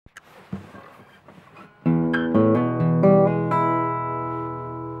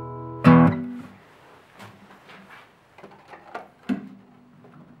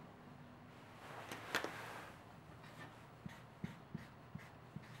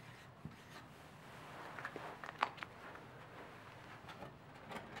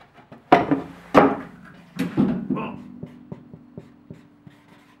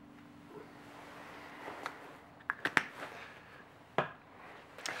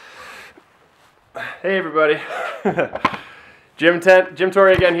Hey everybody, Jim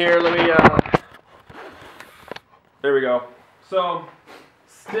Torrey again here. Let me, there we go. So,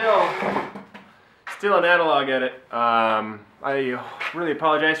 still an analog edit. I really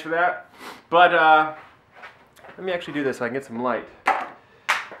apologize for that, but let me actually do this so I can get some light.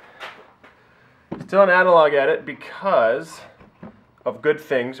 Still an analog edit because of good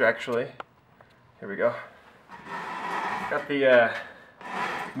things, actually. Here we go. Got the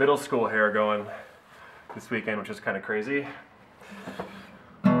middle school hair going this weekend, which is kind of crazy.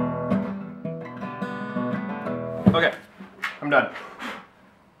 Okay, I'm done.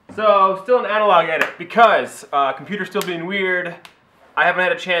 So, still an analog edit because computer's still being weird. I haven't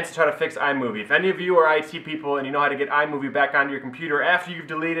had a chance to try to fix iMovie. If any of you are IT people and you know how to get iMovie back onto your computer after you've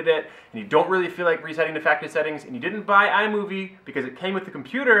deleted it and you don't really feel like resetting the factory settings and you didn't buy iMovie because it came with the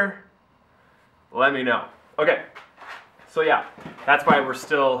computer, let me know. Okay, so yeah, that's why we're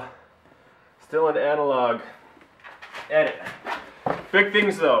still an analog edit. Big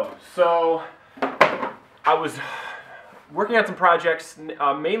things though. So I was working on some projects,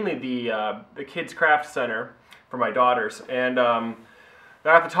 mainly the Kids Craft Center for my daughters, and I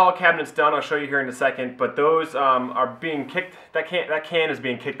got the tall cabinets done. I'll show you here in a second, but those are being kicked. That can is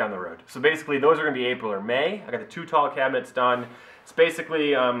being kicked down the road. So basically, those are going to be April or May. I got the 2 tall cabinets done. It's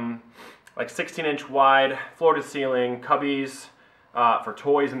basically like 16-inch wide, floor to ceiling, cubbies for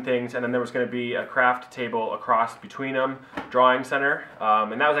toys and things, and then there was going to be a craft table across between them, drawing center,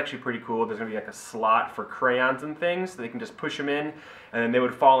 and that was actually pretty cool. There's going to be like a slot for crayons and things, so they can just push them in, and then they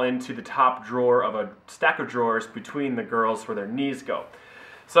would fall into the top drawer of a stack of drawers between the girls where their knees go.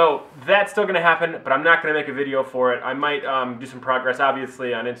 So that's still going to happen, but I'm not going to make a video for it. I might do some progress,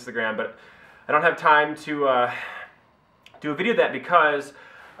 obviously, on Instagram, but I don't have time to do a video of that because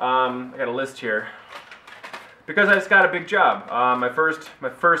I got a list here. Because I just got a big job, my first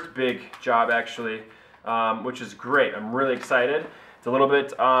big job actually, which is great. I'm really excited. It's a little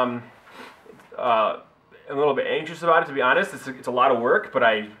bit anxious about it, to be honest. It's a lot of work, but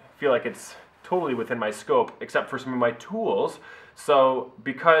I feel like it's totally within my scope, except for some of my tools. So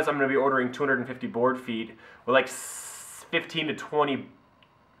because I'm going to be ordering 250 board feet with like 15 to 20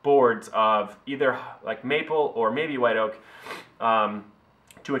 boards of either like maple or maybe white oak,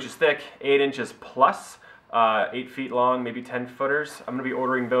 2 inches thick, 8 inches plus. 8 feet long, maybe 10 footers. I'm going to be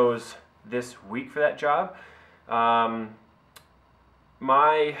ordering those this week for that job.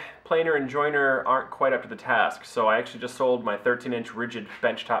 My planer and joiner aren't quite up to the task, so I actually just sold my 13-inch rigid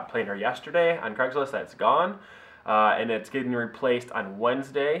benchtop planer yesterday on Craigslist. That's gone, and it's getting replaced on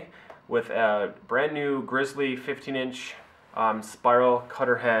Wednesday with a brand new Grizzly 15-inch spiral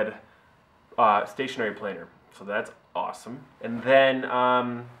cutter head stationary planer. So that's awesome. And then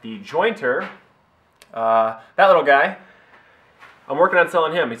the jointer, that little guy, I'm working on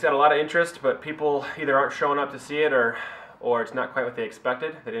selling him. He's got a lot of interest, but people either aren't showing up to see it or it's not quite what they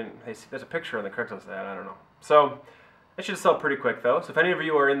expected. There's a picture on the Craigslist ad, I don't know. So it should sell pretty quick though. So if any of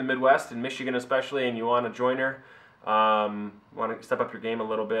you are in the Midwest, in Michigan especially, and you want a joiner, want to step up your game a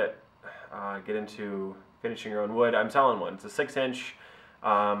little bit, get into finishing your own wood, I'm selling one. It's a 6-inch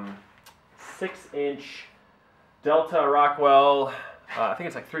Delta Rockwell, I think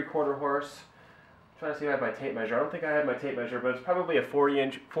it's like 3/4 horse. Trying to see if I have my tape measure. I don't think I have my tape measure, but it's probably a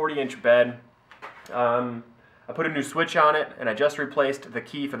 40-inch bed. I put a new switch on it, and I just replaced the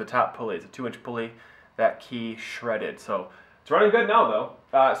key for the top pulley. It's a 2-inch pulley. That key shredded. So it's running good now,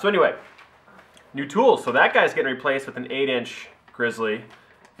 though. So anyway, new tools. So that guy's getting replaced with an 8-inch Grizzly.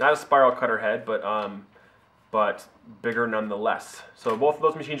 Not a spiral cutter head, but bigger nonetheless. So both of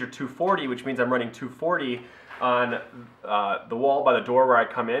those machines are 240, which means I'm running 240 on the wall by the door where I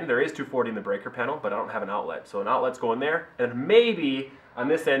come in. There is 240 in the breaker panel, but I don't have an outlet. So an outlet's going there, and maybe on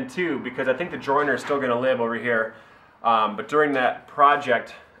this end too, because I think the joiner is still going to live over here. But during that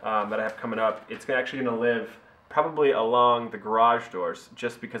project that I have coming up, it's actually going to live probably along the garage doors,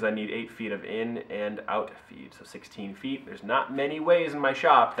 just because I need 8 feet of in and out feed, so 16 feet. There's not many ways in my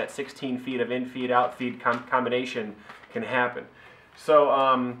shop that 16 feet of in feed, out feed combination can happen.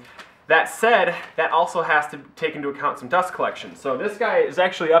 So that said, that also has to take into account some dust collection. So this guy is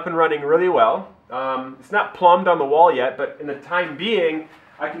actually up and running really well. It's not plumbed on the wall yet, but in the time being,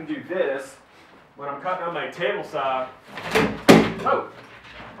 I can do this when I'm cutting on my table saw. Oh,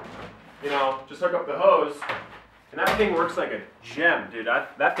 you know, just hook up the hose, and that thing works like a gem, dude.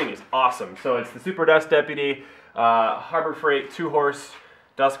 That thing is awesome. So it's the Super Dust Deputy Harbor Freight 2-horse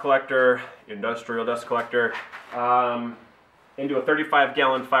dust collector, industrial dust collector. Into a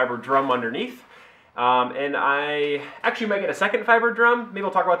 35-gallon fiber drum underneath. And I actually might get a second fiber drum. Maybe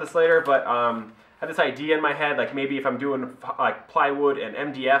we'll talk about this later, but I had this idea in my head, like maybe if I'm doing like plywood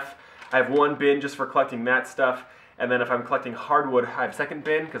and MDF, I have one bin just for collecting that stuff. And then if I'm collecting hardwood, I have a second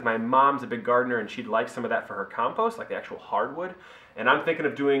bin because my mom's a big gardener and she'd like some of that for her compost, like the actual hardwood. And I'm thinking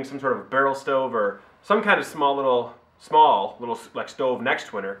of doing some sort of barrel stove or some kind of small little like stove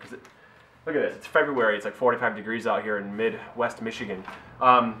next winter. Because look at this, it's February, it's like 45 degrees out here in Midwest Michigan.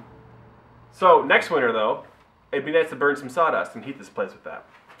 So next winter though, it'd be nice to burn some sawdust and heat this place with that.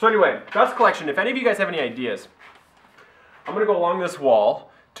 So anyway, dust collection, if any of you guys have any ideas, I'm gonna go along this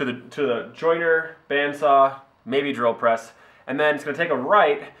wall to the joiner, bandsaw, maybe drill press, and then it's gonna take a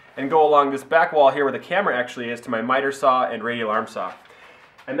right and go along this back wall here where the camera actually is to my miter saw and radial arm saw.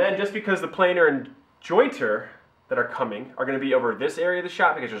 And then just because the planer and jointer that are coming are gonna be over this area of the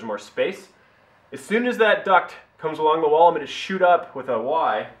shop because there's more space, as soon as that duct comes along the wall, I'm gonna shoot up with a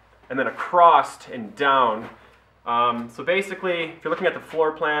Y and then across and down. So basically, if you're looking at the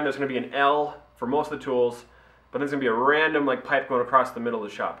floor plan, there's gonna be an L for most of the tools, but there's gonna be a random like pipe going across the middle of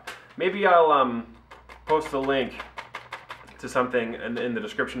the shop. Maybe I'll post a link to something in the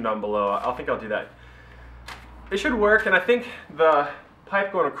description down below. I think I'll do that. It should work, and I think the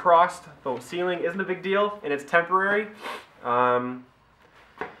pipe going across the ceiling isn't a big deal, and it's temporary. I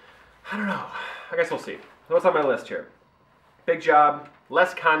don't know. I guess we'll see. So what's on my list here? Big job,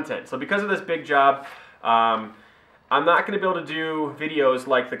 less content. So because of this big job, I'm not going to be able to do videos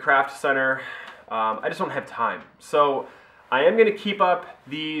like the craft center. I just don't have time. So I am going to keep up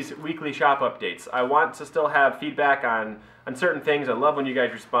these weekly shop updates. I want to still have feedback on certain things. I love when you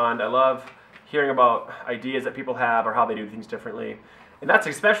guys respond. I love hearing about ideas that people have or how they do things differently. And that's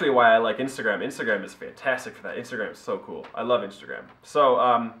especially why I like Instagram. Instagram is fantastic for that. Instagram is so cool. I love Instagram. So,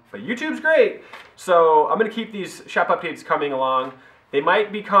 but YouTube's great. So I'm going to keep these shop updates coming along. They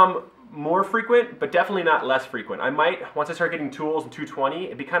might become more frequent, but definitely not less frequent. I might, once I start getting tools in 220,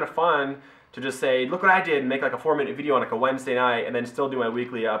 it'd be kind of fun to just say, look what I did, and make like a 4-minute video on like a Wednesday night, and then still do my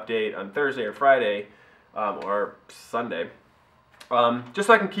weekly update on Thursday or Friday, or Sunday. Just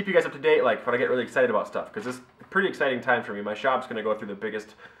so I can keep you guys up to date, like when I get really excited about stuff, because this is a pretty exciting time for me. My shop's going to go through the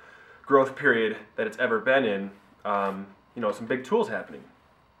biggest growth period that it's ever been in. You know, some big tools happening.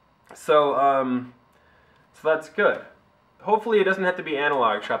 So, so that's good. Hopefully it doesn't have to be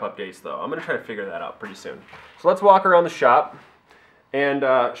analog shop updates though. I'm going to try to figure that out pretty soon. So let's walk around the shop and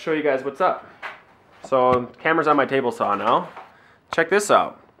show you guys what's up. So camera's on my table saw now. Check this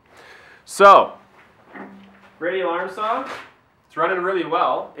out. So, radial arm saw. It's running really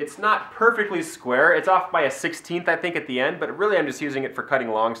well. It's not perfectly square. It's off by a 1/16th, I think, at the end, but really I'm just using it for cutting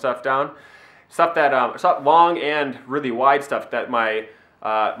long stuff down. Stuff that, long and really wide stuff that my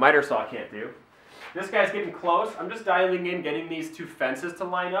miter saw can't do. This guy's getting close. I'm just dialing in, getting these two fences to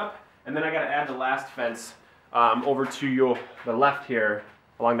line up, and then I gotta add the last fence over to the left here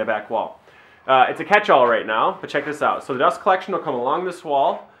along the back wall. It's a catch-all right now, but check this out. So the dust collection will come along this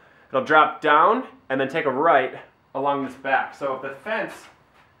wall, it'll drop down, and then take a right along this back. So if the fence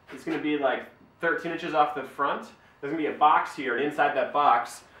is going to be like 13 inches off the front, there's going to be a box here, and inside that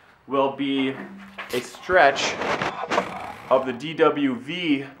box will be a stretch of the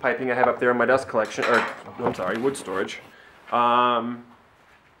DWV piping I have up there in my dust collection, or I'm sorry, wood storage. That'll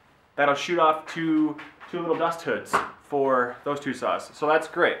shoot off two little dust hoods for those two saws. So that's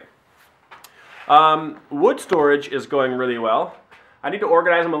great. Wood storage is going really well. I need to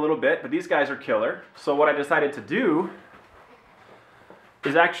organize them a little bit, but these guys are killer. So what I decided to do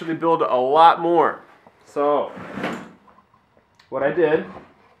is actually build a lot more. So what I did,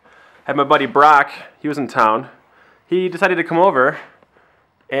 had my buddy Brock, he was in town, he decided to come over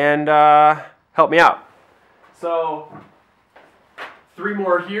and help me out. So 3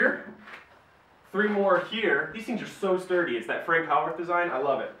 more here, 3 more here. These things are so sturdy. It's that Frank Howarth design. I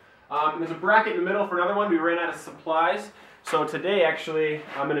love it. And there's a bracket in the middle for another one. We ran out of supplies. So today, actually,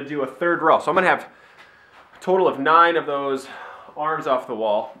 I'm going to do a 3rd row. So I'm going to have a total of 9 of those arms off the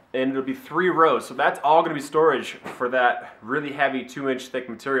wall, and it'll be 3 rows. So that's all going to be storage for that really heavy 2-inch thick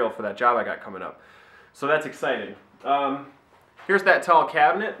material for that job I got coming up. So that's exciting. Here's that tall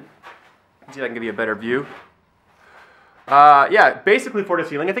cabinet. Let's see if I can give you a better view. Yeah, basically floor to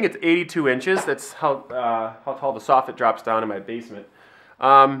ceiling. I think it's 82 inches. That's how tall the soffit drops down in my basement.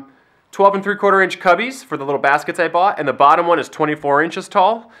 12 3/4 inch cubbies for the little baskets I bought, and the bottom one is 24 inches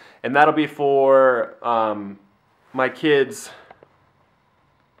tall, and that'll be for my kids.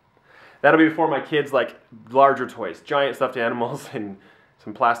 That'll be for my kids, like larger toys, giant stuffed animals, and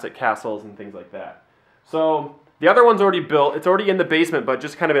some plastic castles and things like that. So the other one's already built. It's already in the basement, but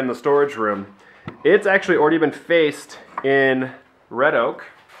just kind of in the storage room. It's actually already been faced in red oak.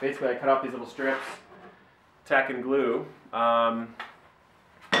 Basically, I cut off these little strips, tack and glue.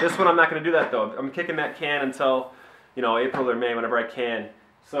 This one, I'm not going to do that though. I'm kicking that can until, you know, April or May, whenever I can,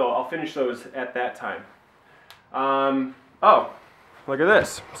 So I'll finish those at that time. Oh, look at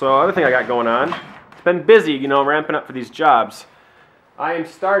this. So other thing I got going on, it's been busy, you know, ramping up for these jobs. I am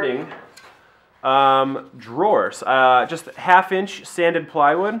starting drawers, just 1/2-inch sanded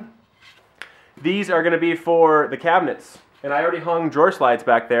plywood. These are going to be for the cabinets, and I already hung drawer slides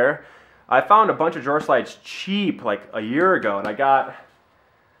back there. I found a bunch of drawer slides cheap like a year ago, and I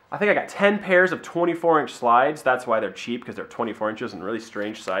think I got 10 pairs of 24-inch slides. That's why they're cheap, because they're 24 inches and really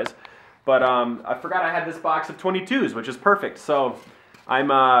strange size. But I forgot I had this box of 22s, which is perfect. So I'm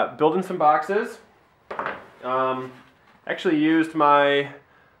building some boxes. Actually used my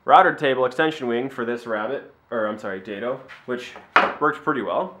router table extension wing for this rabbit, or I'm sorry, dado, which worked pretty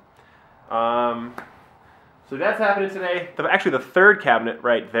well. So that's happening today. Actually, the third cabinet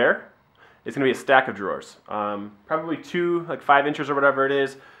right there is going to be a stack of drawers. Probably 2, like 5 inches or whatever it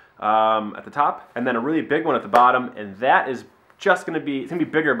is, at the top, and then a really big one at the bottom, and that is just going to be, it's going to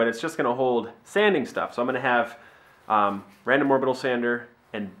be bigger, but it's just going to hold sanding stuff. So I'm going to have random orbital sander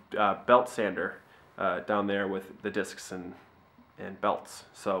and belt sander down there with the discs and belts.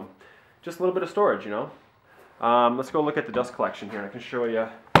 So just a little bit of storage, you know. Let's go look at the dust collection here, and I can show you.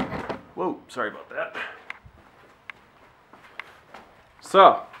 Whoa, sorry about that.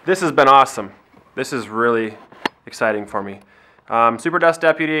 So this has been awesome. This is really exciting for me. Super Dust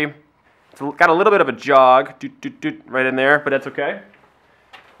Deputy. It's got a little bit of a jog right in there, but that's okay.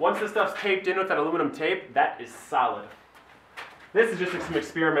 Once this stuff's taped in with that aluminum tape, that is solid. This is just some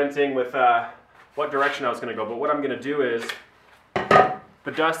experimenting with what direction I was going to go, but what I'm going to do is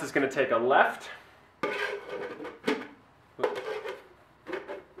the dust is going to take a left.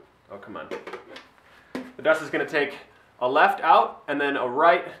 Oh, come on. The dust is going to take a left out and then a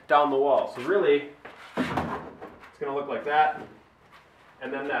right down the wall. So really, it's going to look like that.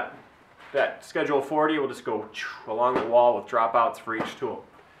 And then that Schedule 40 will just go along the wall with dropouts for each tool.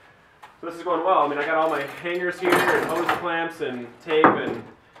 So this is going well. I mean, I got all my hangers here and hose clamps and tape, and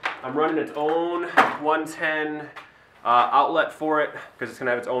I'm running its own 110 outlet for it because it's going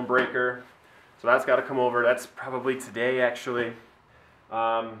to have its own breaker. So that's got to come over. That's probably today, actually.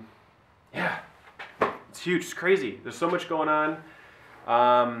 Yeah, it's huge. It's crazy. There's so much going on.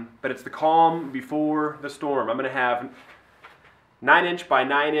 But it's the calm before the storm. I'm going to have 9-inch by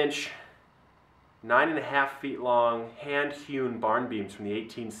 9-inch, 9.5 feet long, hand-hewn barn beams from the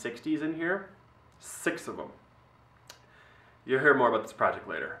 1860s in here. 6 of them. You'll hear more about this project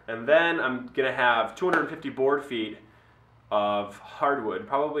later. And then I'm going to have 250 board feet of hardwood,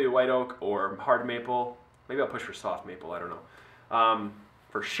 probably white oak or hard maple. Maybe I'll push for soft maple, I don't know.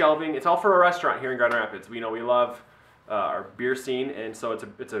 For shelving. It's all for a restaurant here in Grand Rapids. We know we love our beer scene, and so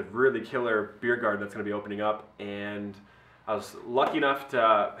it's a really killer beer garden that's going to be opening up. And I was lucky enough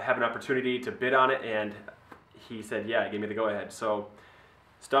to have an opportunity to bid on it, and he said, yeah, he gave me the go-ahead. So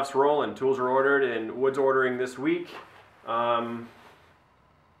stuff's rolling, tools are ordered, and wood's ordering this week. It's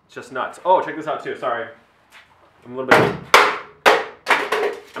just nuts. Oh, check this out too, sorry. I'm a little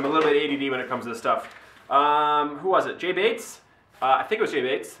bit ADD when it comes to this stuff. Who was it? Jay Bates? I think it was Jay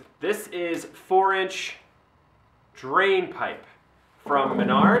Bates. This is 4-inch drain pipe from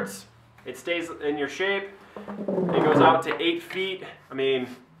Menards. It stays in your shape. It goes out to 8 feet. I mean,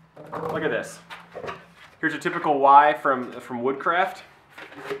 look at this. Here's a typical Y from Woodcraft.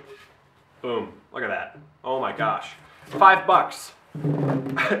 Boom, look at that. Oh my gosh. $5.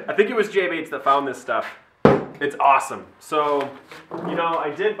 I think it was Jay Bates that found this stuff. It's awesome. So, you know, I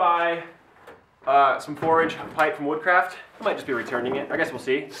did buy some 4-inch pipe from Woodcraft. I might just be returning it. I guess we'll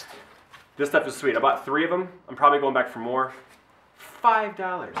see. This stuff is sweet. I bought 3 of them. I'm probably going back for more.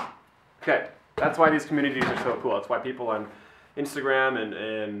 $5. Okay, that's why these communities are so cool. That's why people on Instagram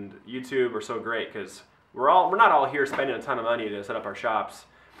and YouTube are so great, because we're not all here spending a ton of money to set up our shops.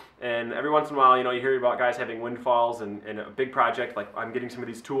 And every once in a while, you know, you hear about guys having windfalls and a big project, like I'm getting some of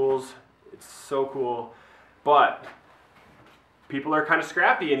these tools. It's so cool. But people are kind of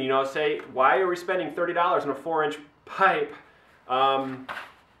scrappy and, you know, say, why are we spending $30 on a 4-inch pipe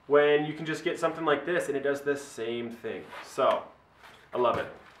when you can just get something like this and it does the same thing? So, I love it.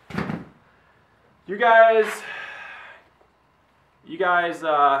 You guys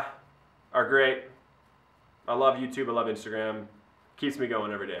are great. I love YouTube. I love Instagram. Keeps me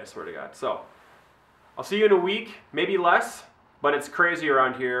going every day, I swear to God. So, I'll see you in a week, maybe less, but it's crazy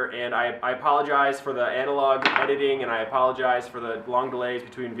around here, and I apologize for the analog editing, and I apologize for the long delays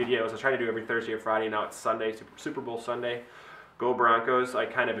between videos. I was trying to do every Thursday or Friday, now it's Sunday, Super Bowl Sunday. Go Broncos. I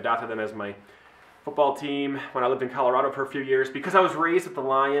kind of adopted them as my football team when I lived in Colorado for a few years, because I was raised with the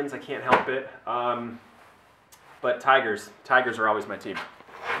Lions. I can't help it. But Tigers are always my team.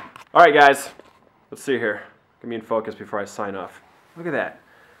 All right, guys, let's see here. Get me in focus before I sign off. Look at that.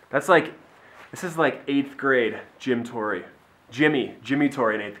 That's like, this is like 8th grade Jimmy Torrey in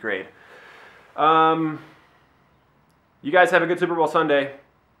 8th grade. You guys have a good Super Bowl Sunday.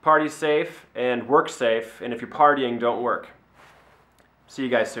 Party safe and work safe. And if you're partying, don't work. See you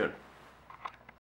guys soon.